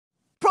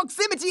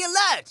Proximity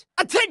alert!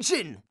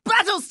 Attention!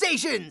 Battle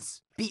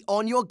stations! Be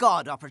on your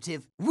guard,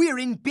 Operative. We're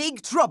in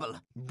big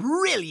trouble.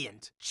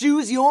 Brilliant.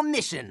 Choose your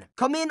mission.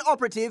 Come in,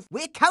 Operative.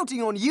 We're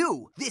counting on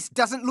you. This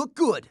doesn't look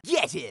good.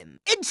 Get him.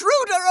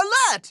 Intruder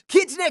alert!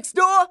 Kids next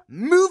door,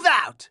 move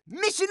out.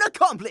 Mission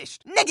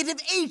accomplished. Negative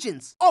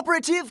agents.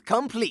 Operative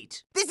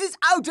complete. This is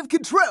out of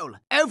control.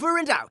 Over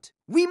and out.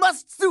 We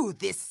must soothe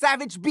this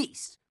savage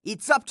beast.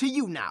 It's up to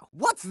you now.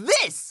 What's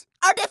this?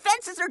 Our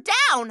defenses are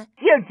down.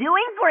 You're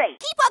doing great.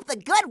 Keep up the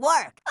good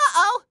work.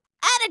 Uh-oh,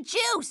 out of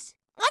juice.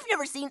 I've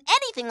never seen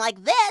anything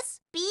like this.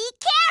 Be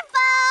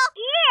careful!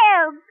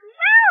 Ew,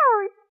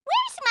 gross.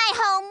 Where's my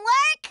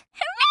homework?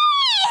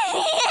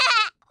 Hooray!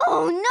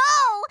 Oh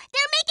no,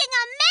 they're making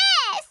a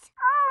mess.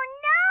 Oh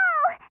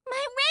no.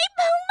 My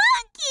rainbow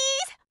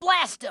monkeys.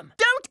 Blast them!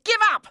 Don't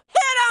give up!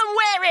 Hit 'em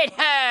where it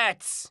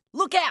hurts!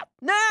 Look out,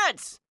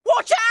 nerds!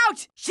 Watch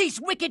out!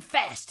 She's wicked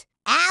fast.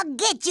 I'll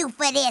get you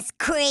for this,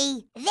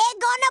 Cree. They're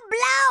gonna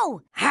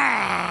blow.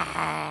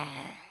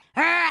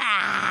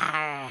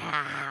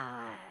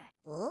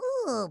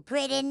 Ooh,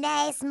 pretty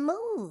nice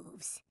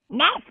moves.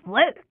 Nice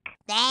work.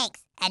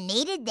 Thanks, I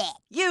needed that.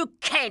 You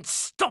can't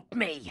stop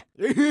me!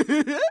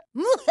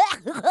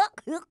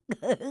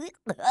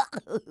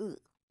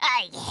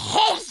 I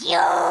hate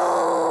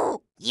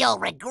you! You'll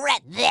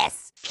regret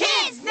this.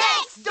 Kids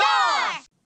next door!